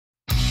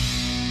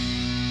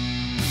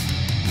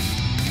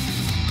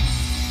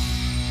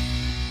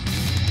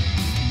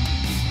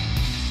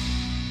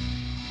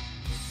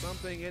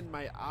something in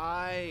my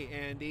eye,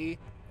 Andy.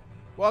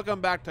 Welcome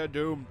back to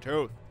Doom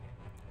Tooth.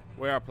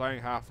 We are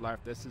playing Half-Life.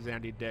 This is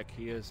Andy Dick.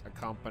 He is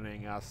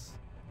accompanying us.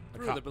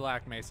 Through the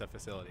Black Mesa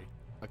facility.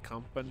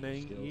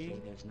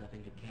 Accompanying? There's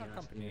nothing to chaos.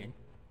 Accompanying.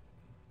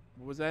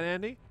 What was that,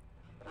 Andy?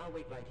 I'll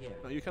wait right here.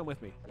 No, you come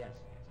with me. Yes,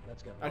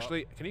 let's go.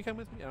 Actually, can you come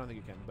with me? I don't think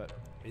you can, but...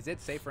 Is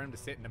it safe for him to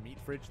sit in a meat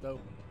fridge,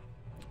 though?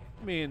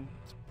 I mean,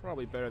 it's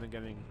probably better than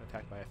getting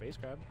attacked by a face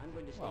crab. I'm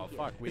going to stay Well, here.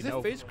 fuck. We Is know.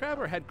 it face crab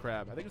or head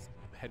crab? I think it's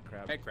head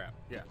crab. Head crab.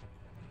 Yeah.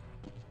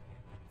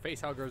 Face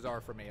huggers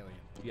are from Alien.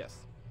 Yes.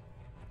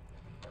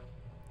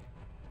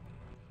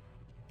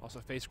 Also,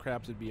 face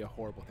crabs would be a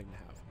horrible thing to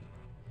have.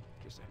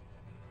 Just saying.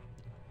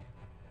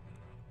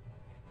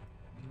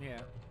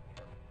 Yeah.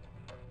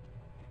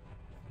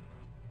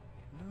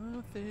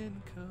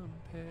 Nothing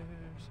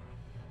compares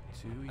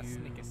to A you.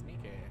 sneaky,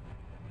 sneaky.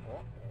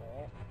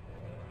 Oh.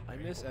 I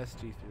miss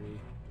SG3.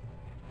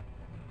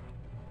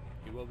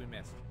 You will be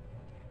missed.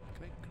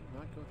 Can I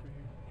not go through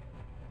here?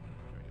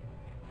 There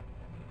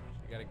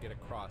You gotta get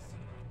across.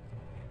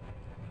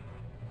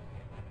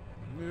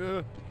 we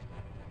go.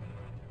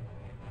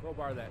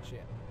 Crowbar that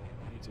shit.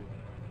 Me too.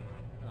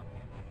 Oh.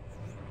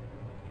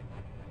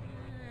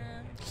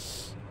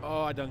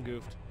 Oh, I done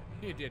goofed.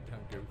 You did come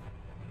goof.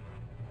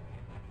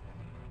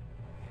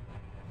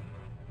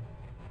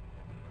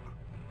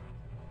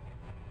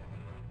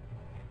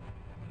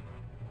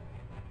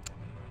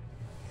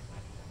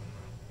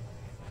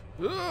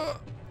 Ugh!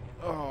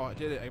 Oh, I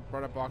did it. I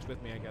brought a box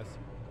with me, I guess.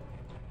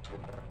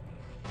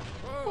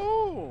 Whoa.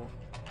 Oh!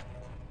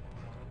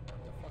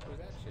 What the fuck was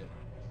that shit?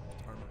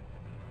 Armor.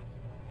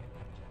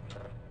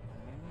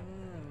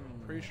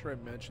 Pretty sure I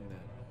mentioned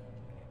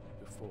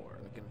that before,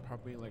 like in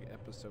probably like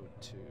episode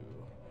 2.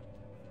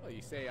 Well,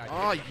 you say I.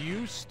 Oh,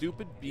 you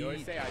stupid bee! You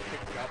always say I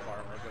picked up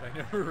armor, but I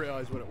never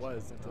realized what it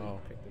was until you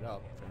picked it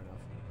up. Fair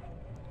enough.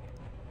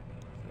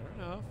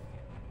 Fair enough.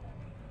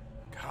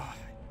 God,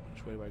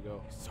 which way do I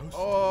go? So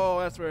Oh,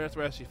 that's where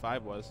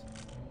SG5 was.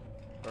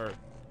 Or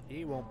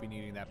he won't be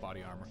needing that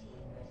body armor.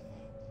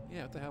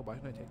 yeah, what the hell? Why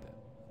didn't I take that?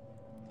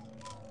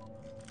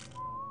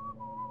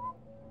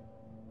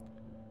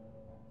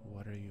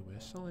 What are you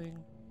whistling?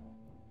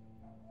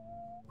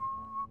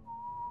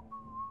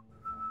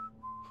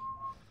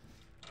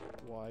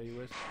 Why are you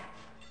whistling?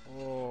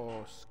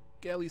 Oh,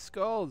 skelly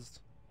skulls!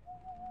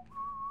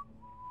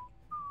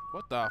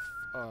 What the f?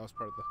 Oh, that was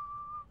part of the.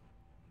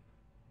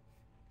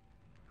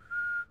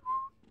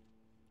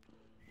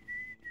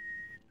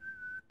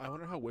 I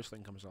wonder how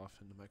whistling comes off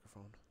in the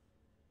microphone.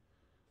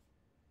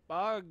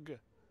 Bug!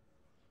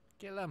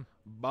 Kill him.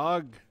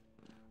 Bug!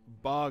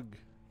 Bug!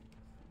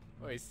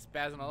 Oh, he's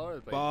spazzing all over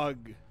the place.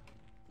 Bug!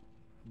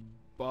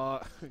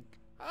 Bug!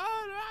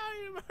 Oh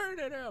no, you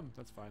murdered him.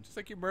 That's fine. Just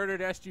like you murdered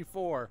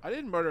SG4. I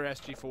didn't murder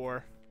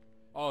SG4.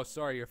 Oh,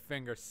 sorry, your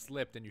finger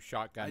slipped and you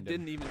shotgunned him. I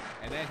didn't even.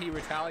 And then he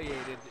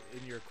retaliated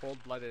in your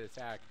cold-blooded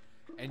attack,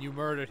 and you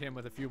murdered him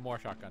with a few more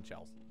shotgun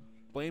shells.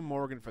 Blame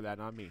Morgan for that,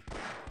 not me.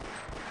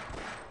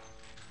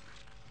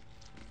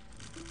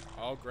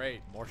 Oh, great.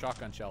 More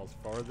shotgun shells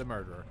for the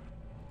murderer.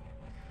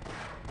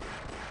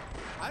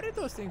 How did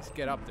those things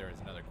get up there is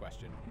another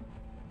question.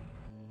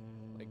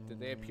 Like, did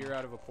they appear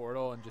out of a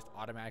portal and just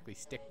automatically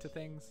stick to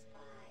things?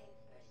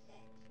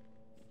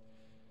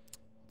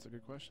 That's a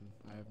good question.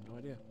 I have no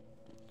idea.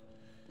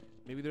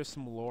 Maybe there's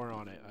some lore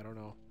on it. I don't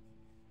know.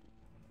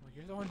 Well,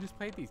 you're the one who's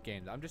played these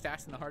games. I'm just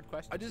asking the hard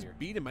questions I just here.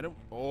 beat him. I don't.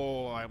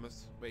 Oh, I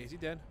almost. Wait, is he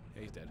dead?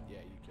 Yeah, he's dead. Yeah,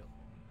 you killed.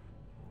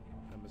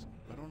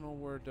 I don't know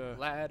where to.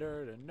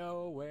 Ladder to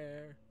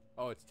nowhere.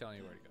 Oh, it's telling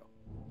you where to go.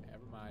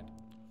 Never mind.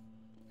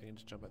 I can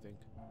just jump, I think.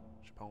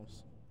 Je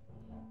pense.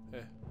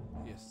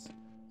 Yes.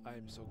 I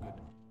am so good.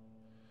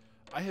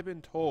 I have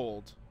been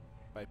told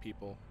by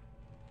people,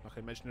 not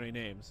going to mention any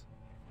names,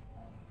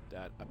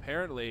 that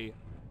apparently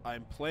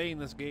I'm playing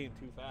this game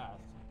too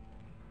fast.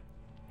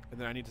 And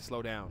then I need to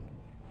slow down.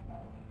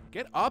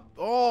 Get up!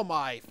 Oh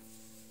my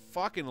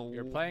fucking...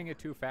 You're playing it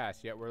too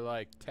fast, yet we're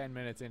like 10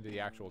 minutes into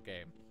the actual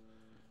game.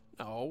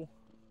 No.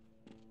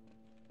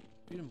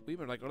 We've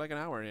been like, we're like an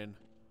hour in.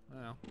 I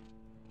don't know.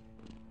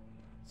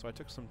 So I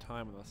took some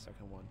time on the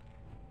second one.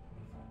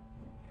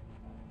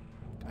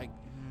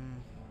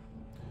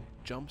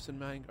 Jumps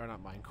in or not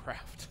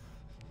Minecraft.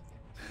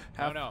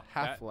 No,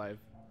 Half-Life.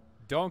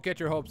 Don't get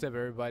your hopes up,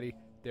 everybody.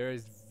 There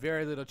is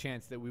very little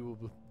chance that we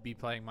will be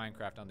playing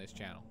Minecraft on this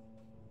channel.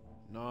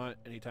 Not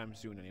anytime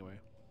soon, anyway.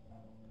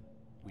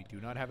 We do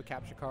not have a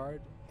capture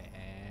card,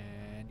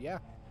 and yeah.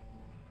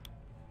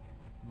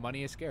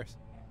 Money is scarce.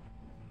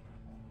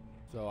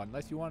 So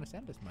unless you want to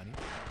send us money,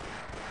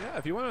 Yeah,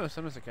 if you want to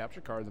send us a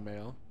capture card in the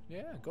mail,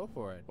 yeah, go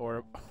for it.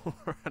 or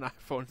an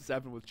iPhone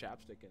 7 with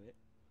chapstick in it,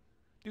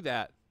 do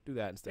that. Do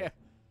that instead.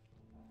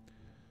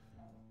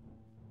 Yeah.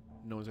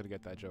 No one's gonna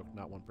get that joke.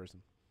 Not one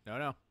person.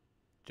 No.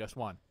 Just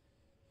one.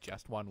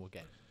 Just one will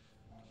get it.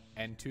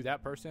 And to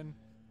that person,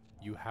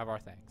 you have our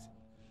thanks.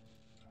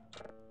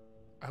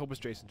 I hope it's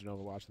Jason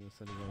Genova watching this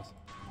anyways.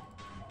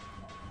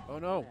 Oh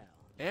no.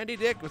 Andy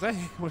Dick, was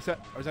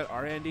that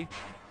our Andy?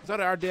 Was that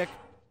our Dick?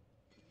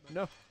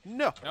 No.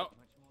 No. No.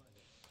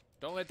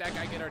 Don't let that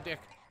guy get our dick.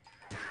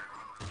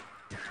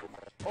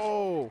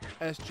 Oh,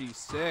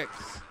 SG6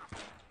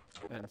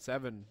 and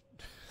 7.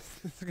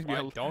 There's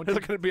What?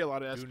 gonna be a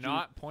lot of SG. Do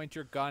not point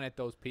your gun at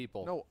those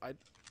people. No,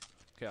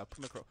 Okay, I'll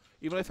put my crow.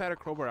 Even if I had a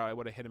crowbar out, I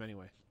would have hit him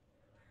anyway.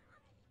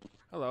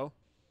 Hello.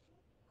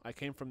 I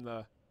came from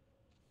the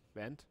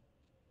vent.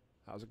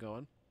 How's it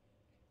going?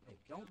 Hey,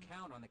 don't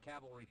count on the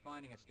cavalry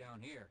finding us down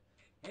here.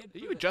 Head Are for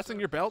you the adjusting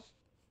your belt?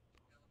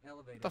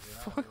 elevators What the are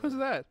out fuck was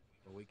early, that?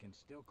 but we can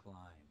still climb.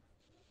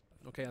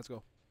 Okay, let's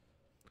go.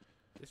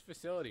 This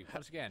facility,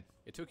 once again,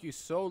 it took you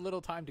so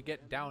little time to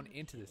get down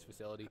into this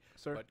facility,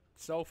 Sir? but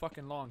so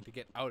fucking long to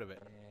get out of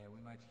it. Yeah,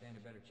 we might stand a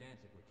better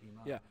chance if we team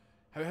up. Yeah.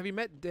 Have you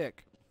met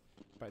Dick,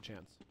 by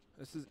chance?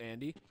 This is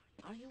Andy.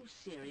 Are you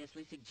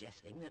seriously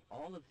suggesting that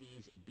all of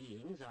these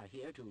beings are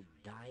here to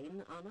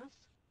dine on us?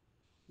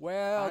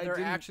 Well, I their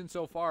didn't- action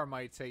so far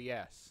might say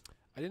yes.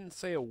 I didn't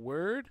say a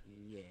word,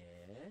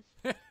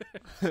 Yes.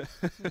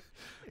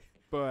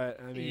 but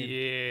I mean,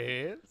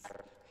 Yes.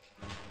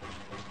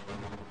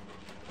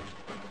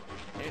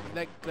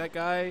 that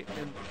guy,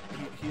 and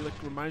he like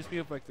reminds me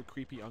of like the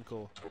creepy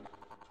uncle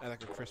at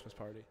like a Christmas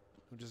party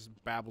who just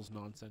babbles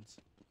nonsense.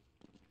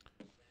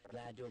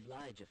 Glad to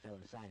oblige a fellow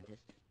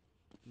scientist.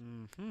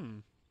 Mm-hmm.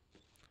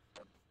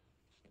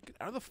 Get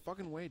out of the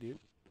fucking way, dude.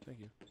 Thank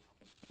you.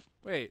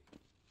 Wait,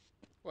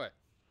 What?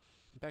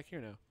 I'm back here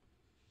now.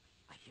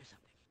 I hear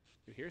something.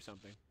 You hear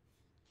something?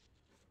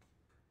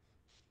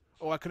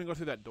 Oh, I couldn't go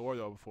through that door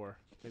though before.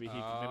 Maybe he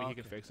can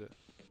Okay. fix it.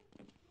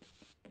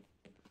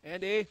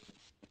 Andy,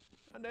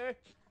 what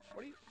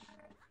are you?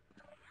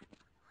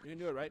 You can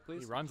do it, right, He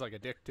please? runs like a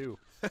dick too.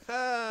 But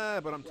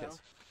I'm Well,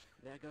 pissed.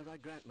 there goes our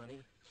grant money.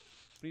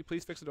 Can you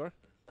please fix the door?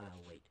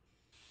 Wait.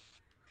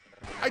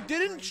 I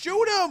didn't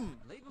shoot him.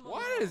 Leave him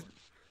What alone. is?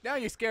 Now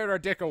you scared our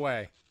dick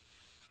away.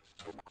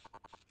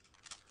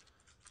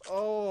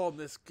 Oh,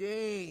 this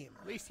game.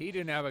 At least he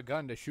didn't have a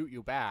gun to shoot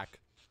you back.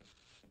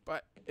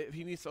 But if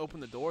he needs to open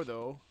the door,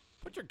 though,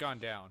 Put your gun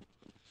down.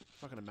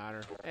 it's not gonna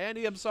matter.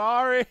 Andy, I'm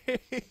sorry.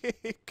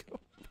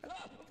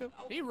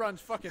 He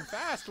runs fucking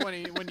fast when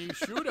you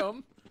shoot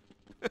him.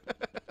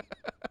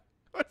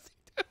 What's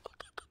he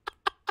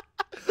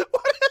doing?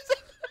 What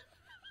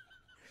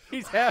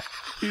is it?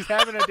 He's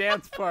having a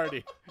dance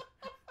party.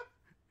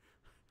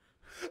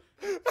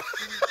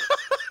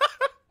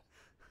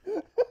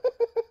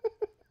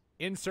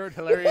 Insert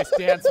hilarious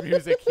dance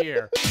music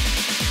here.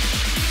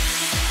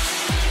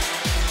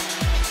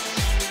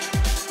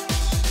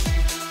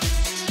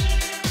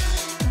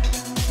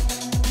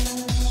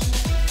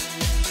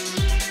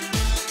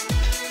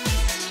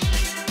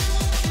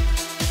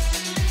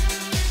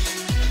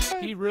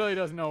 He really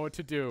doesn't know what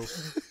to do.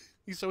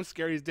 He's so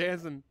scared he's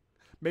dancing.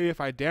 Maybe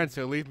if I dance,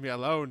 he'll leave me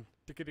alone.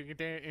 You get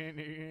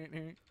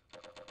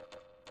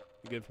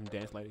it from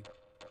dance lady.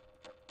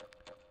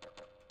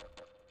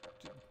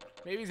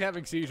 Maybe he's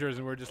having seizures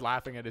and we're just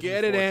laughing at his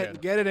Get it,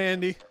 misfortune. Get it,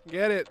 Andy.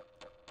 Get it.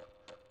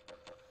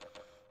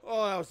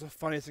 Oh, that was the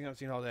funniest thing I've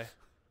seen all day.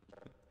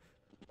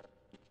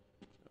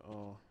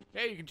 Oh.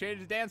 Hey, you can change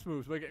his dance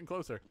moves by getting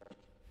closer.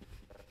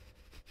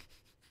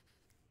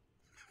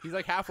 He's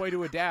like halfway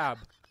to a dab.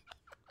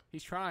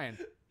 He's trying.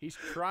 He's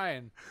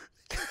trying.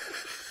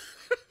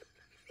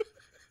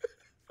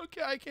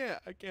 Okay, I can't.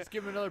 Just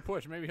give him another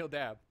push. Maybe he'll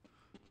dab.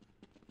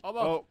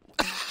 Almost.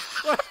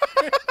 Oh.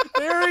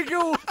 There he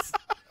goes.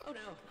 Oh no.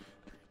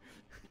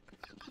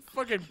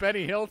 Fucking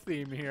Benny Hill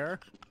theme here.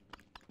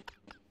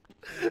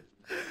 What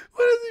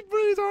does he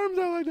put his arms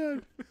out like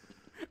that?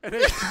 And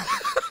then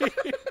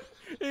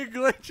he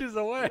glitches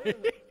away.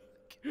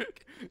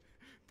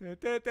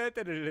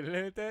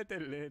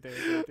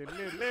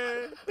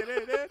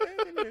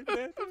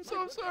 I'm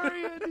so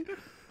sorry, Andy.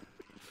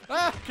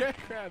 Ah, cat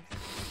crabs.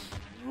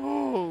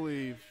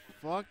 Holy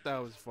fuck, that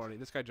was funny.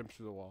 This guy jumped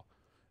through the wall.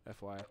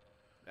 FYI.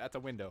 That's a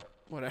window.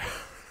 Whatever.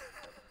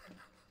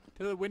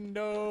 To the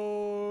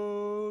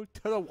window.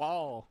 To the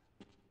wall.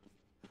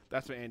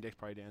 That's what Andy's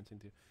probably dancing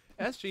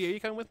to. SG, are you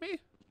coming with me?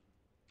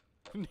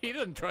 He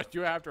doesn't trust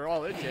you after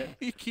all this shit.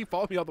 You keep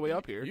following me all the way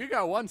up here. You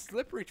got one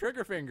slippery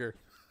trigger finger.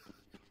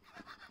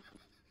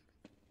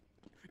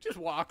 Just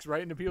walks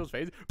right into people's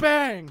face.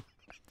 Bang!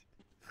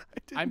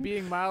 I'm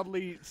being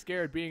mildly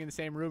scared being in the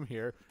same room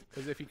here,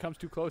 because if he comes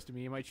too close to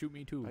me, he might shoot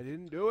me too. I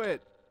didn't do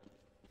it.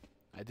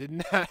 I did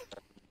not.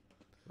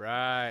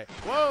 Right.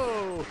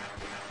 Whoa!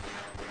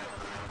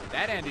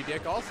 That Andy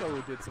Dick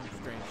also did some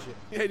strange shit.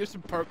 Yeah, just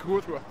some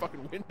parkour through a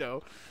fucking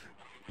window.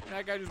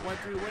 That guy just went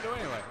through the window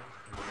anyway.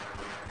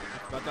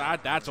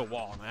 But that's a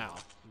wall now.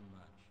 Too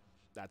much.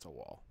 That's a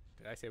wall.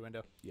 Did I say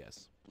window?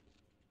 Yes.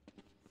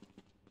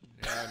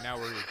 Yeah, now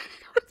we're...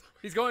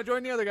 He's going to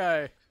join the other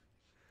guy.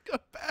 Go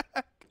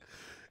back.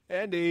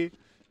 Andy.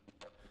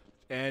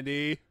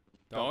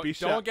 Don't be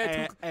shy. Don't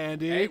get too...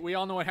 Andy. Hey, we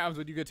all know what happens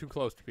when you get too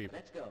close to people.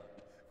 Let's go.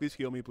 Please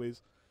heal me,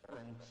 please. I'm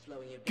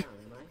slowing you down,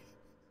 am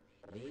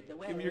I? Lead the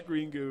way. Give me your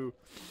green goo.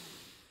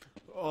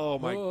 Oh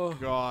my Oh.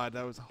 god,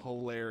 that was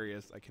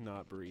hilarious. I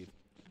cannot breathe.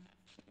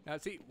 Now,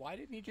 see, why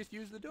didn't he just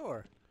use the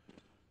door?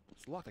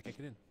 It's locked. I can't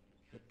get in.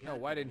 It No,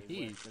 can't why get didn't any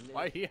he? worse than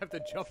Why'd this. he have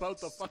to jump out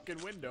the fucking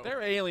window?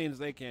 They're aliens.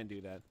 They can't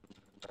do that.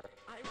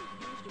 I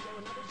refuse to go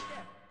another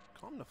step.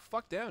 Calm the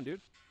fuck down,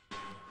 dude. Yeah,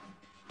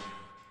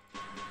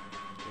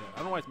 I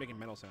don't know why it's making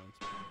metal sounds.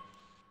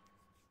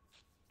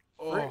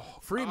 Oh,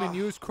 Freeman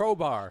used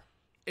crowbar.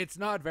 It's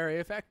not very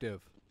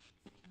effective.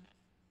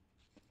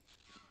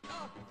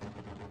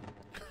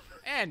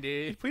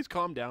 Andy, please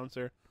calm down,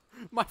 sir.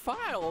 my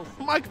files.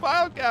 My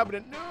file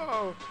cabinet,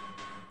 no.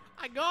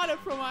 I got it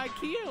from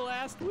IKEA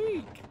last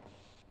week.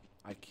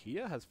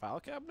 IKEA has file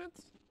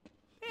cabinets?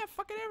 Yeah,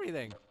 fucking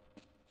everything.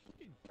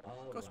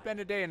 All Go right. spend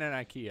a day in an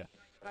IKEA.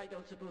 I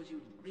don't suppose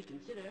you'd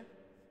reconsider.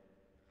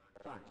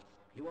 Fine.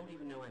 You won't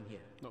even know I'm here.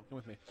 No, come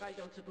with me. I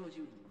don't suppose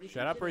you'd reconsider.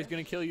 Shut up or he's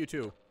gonna kill you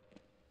too.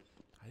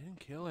 I didn't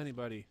kill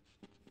anybody.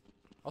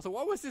 Also,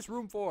 what was this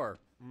room for?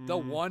 The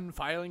one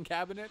filing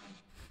cabinet?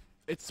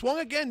 It swung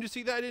again. Did you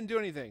see that? I didn't do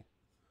anything.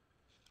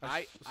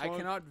 I swung-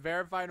 cannot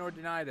verify nor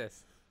deny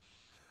this.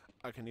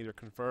 I can neither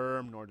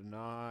confirm nor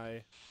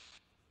deny.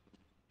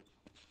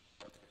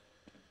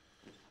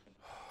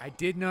 I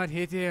did not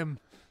hit him.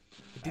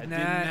 I did not.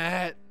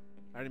 I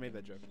already made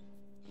that joke.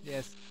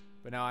 Yes,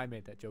 but now I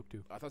made that joke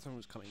too. I thought someone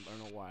was coming, but I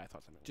don't know why I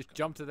thought something Just was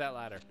jump to that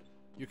ladder.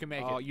 You can make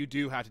coming. Oh, it. you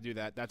do have to do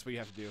that. That's what you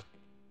have to do.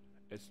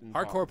 It's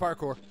Hardcore impossible.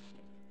 parkour.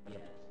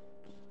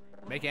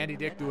 Make Andy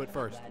Dick do it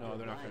first. No,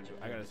 they're not going to do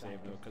it. I got to save,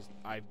 though, because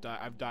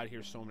I've died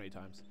here so many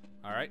times.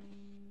 All right.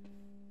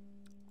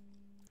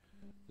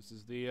 This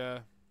is the,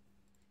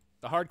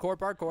 The hardcore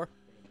parkour.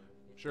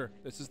 sure.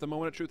 This is the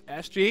moment of truth.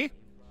 SG,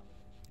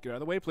 get out of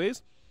the way,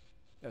 please.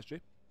 SG. You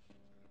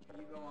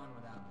go on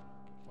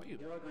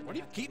without. Why do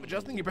you keep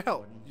adjusting your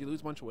belt? Did you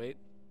lose a bunch of weight?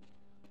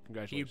 He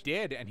Congratulations.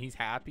 did, and he's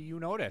happy you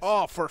noticed.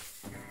 Oh, for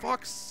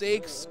fuck's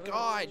sake,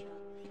 Scott.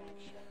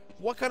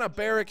 What kind of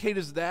barricade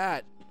is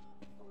that?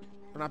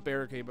 Or not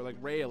barricade, but like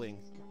railing.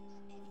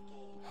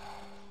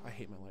 I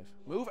hate my life.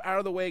 Move out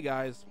of the way,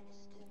 guys.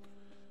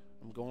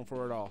 I'm going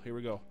for it all. Here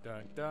we go.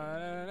 Dun,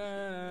 dun,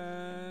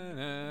 dun,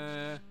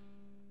 dun,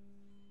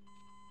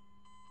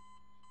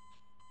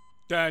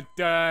 dun,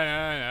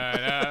 dun,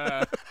 dun,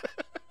 dun.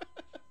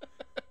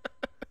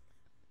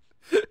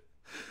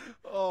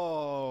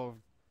 Oh,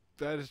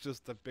 that is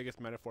just the biggest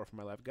metaphor for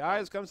my life.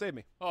 Guys, come save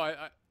me. Oh,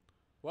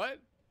 what?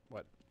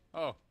 What?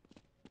 Oh,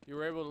 you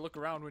were able to look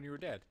around when you were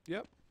dead.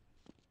 Yep.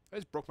 I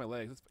just broke my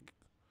legs.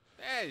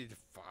 Hey,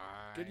 fine.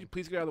 Could you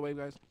please get out of the way,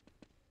 guys?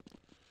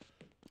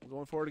 I'm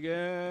going for it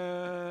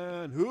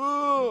again.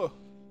 Ooh!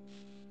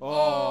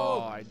 Oh,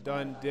 I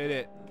done did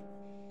it.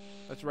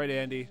 That's right,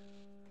 Andy.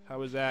 How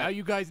was that? Now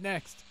you guys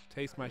next.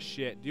 Taste my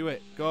shit. Do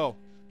it. Go.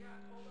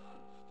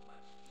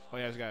 Oh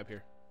yeah, there's a guy up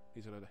here.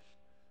 He's gonna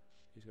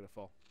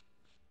fall.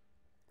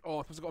 Oh,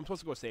 I'm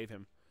supposed to go save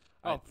him.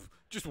 Oh,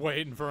 just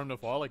waiting for him to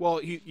fall. Like,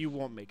 Well, you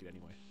won't make it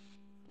anyway.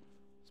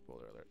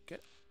 Spoiler alert.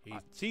 Get.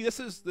 He's- See, this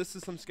is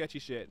some sketchy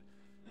shit.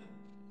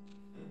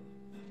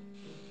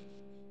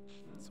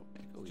 So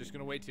echoey. just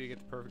gonna wait till you get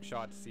the perfect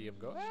shot to see him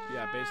go.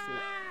 Yeah, basically.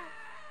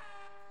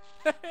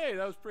 Hey,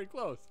 that was pretty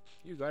close.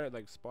 You got it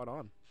like spot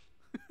on.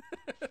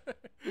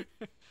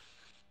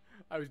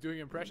 I was doing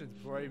impressions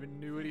before I even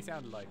knew what he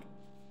sounded like.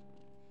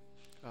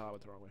 Oh, I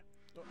went the wrong way.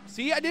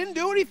 See, I didn't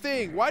do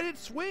anything. Why did it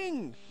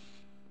swing?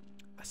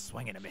 A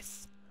swing and a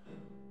miss.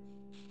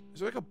 Is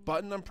there like a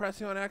button I'm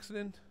pressing on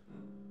accident?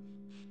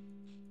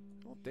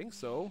 I don't think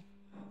so.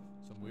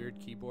 Some weird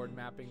keyboard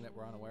mapping that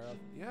we're unaware of.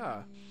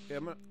 Yeah. Okay,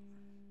 I'm gonna.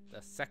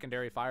 The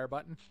secondary fire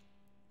button.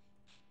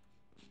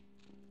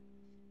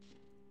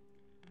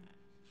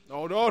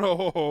 Oh no!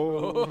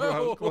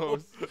 That was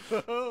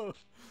close.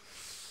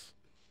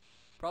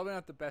 Probably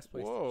not the best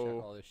place to Whoa.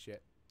 check all this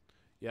shit.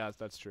 Yeah,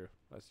 that's true.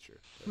 That's true.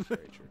 That's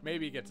very true.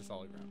 Maybe get to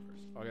solid ground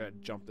first. I gotta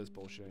jump this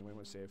bullshit anyway. I'm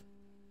gonna save.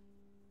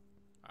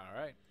 All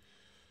right.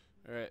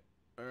 All right.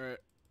 All right.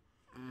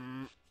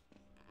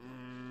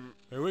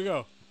 Here we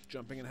go.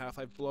 Jumping in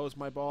Half-Life blows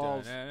my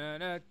balls.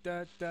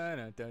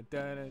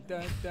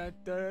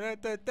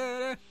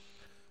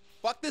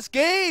 Fuck this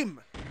game!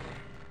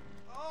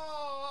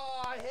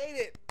 Oh, I hate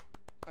it.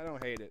 I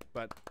don't hate it,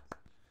 but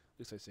at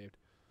least I saved.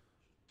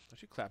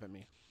 Don't you clap at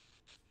me.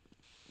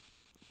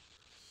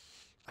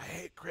 I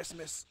hate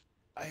Christmas.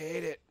 I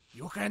hate it.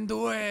 You can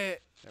do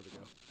it. There we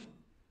go.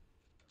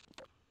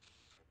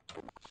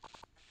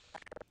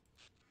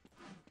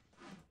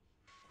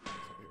 What's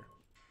up here?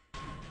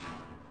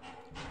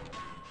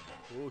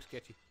 Ooh,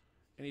 sketchy.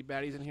 Any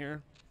baddies in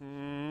here?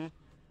 Hmm.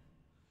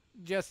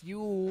 Just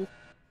you.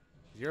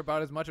 You're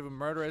about as much of a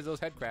murderer as those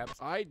head crabs.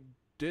 I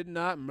did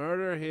not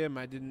murder him.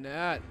 I did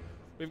not.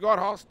 We've got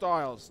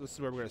hostiles. This is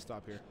where we're gonna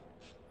stop here.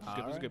 This is,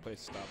 good. This is a good place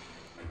to stop.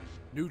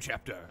 New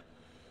chapter.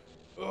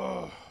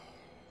 Ugh.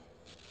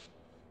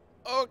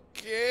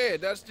 Okay,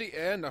 that's the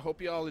end. I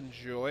hope you all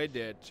enjoyed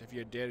it. If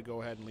you did,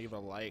 go ahead and leave a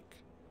like.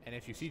 And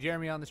if you see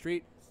Jeremy on the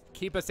street,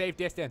 keep a safe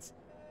distance.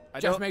 I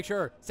Just don't. make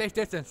sure. Safe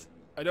distance.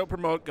 I don't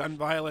promote gun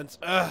violence.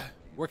 Ugh.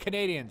 We're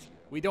Canadians.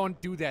 We don't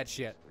do that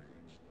shit.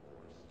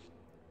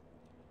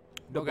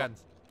 No Goodbye.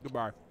 guns.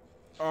 Goodbye.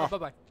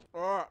 Bye-bye.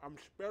 Oh, I'm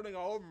spilling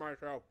all over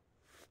myself.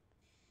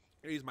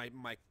 Use my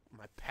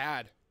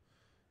pad.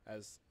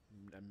 as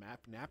a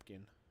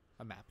napkin.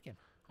 A mapkin.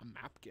 A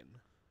mapkin.